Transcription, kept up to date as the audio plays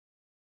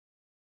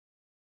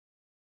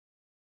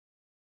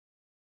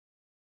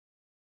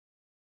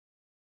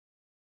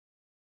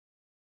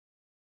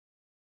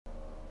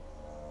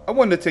I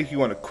wanted to take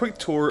you on a quick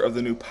tour of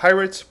the new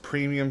Pirates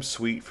Premium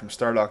Suite from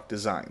Stardock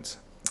Designs.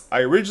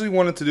 I originally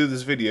wanted to do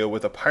this video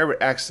with a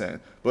pirate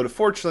accent, but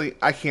unfortunately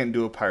I can't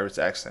do a pirate's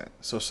accent,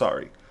 so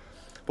sorry.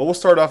 But we'll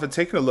start off at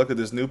taking a look at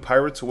this new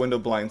Pirates window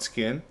blind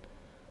skin.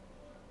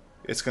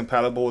 It's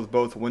compatible with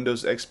both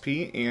Windows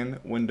XP and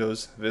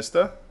Windows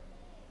Vista.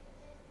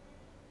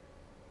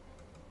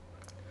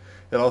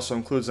 It also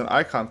includes an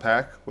icon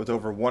pack with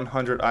over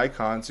 100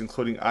 icons,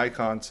 including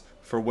icons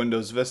for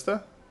Windows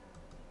Vista.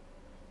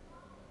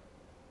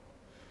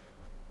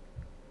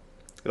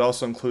 It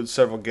also includes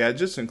several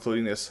gadgets,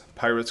 including this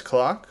Pirate's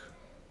Clock.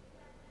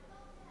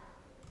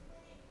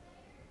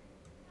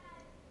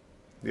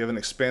 You have an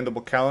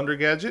expandable calendar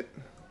gadget.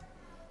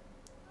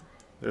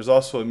 There's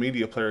also a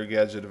media player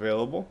gadget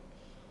available.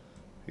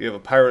 You have a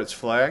Pirate's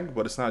Flag,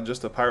 but it's not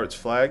just a Pirate's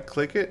Flag.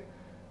 Click it,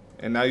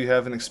 and now you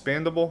have an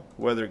expandable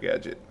weather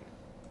gadget.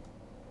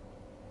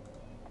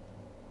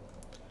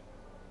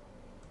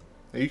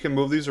 Now you can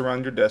move these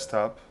around your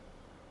desktop.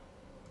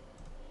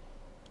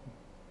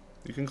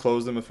 You can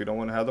close them if you don't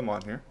want to have them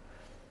on here.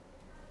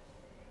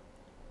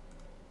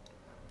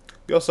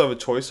 You also have a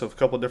choice of a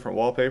couple different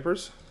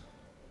wallpapers.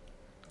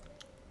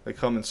 They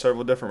come in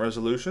several different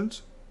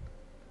resolutions.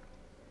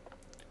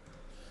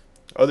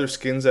 Other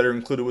skins that are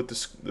included with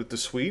the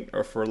suite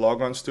are for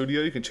Logon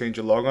Studio. You can change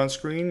your logon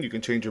screen. You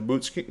can change your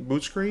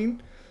boot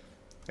screen.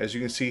 As you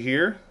can see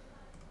here,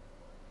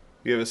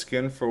 you have a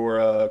skin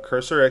for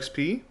Cursor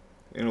XP,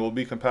 and it will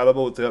be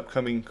compatible with the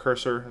upcoming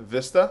Cursor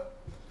Vista.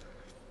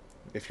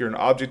 If you're an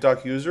Object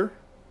Dock user,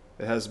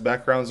 it has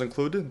backgrounds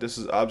included. This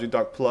is Object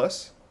Dock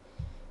Plus.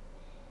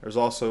 There's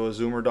also a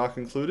Zoomer dock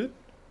included.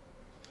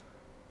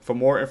 For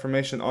more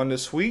information on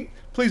this suite,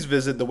 please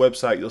visit the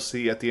website you'll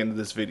see at the end of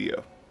this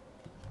video.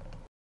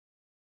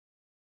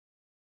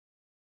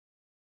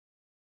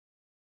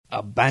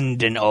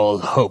 Abandon all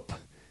hope,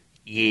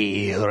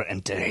 ye who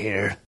enter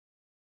here.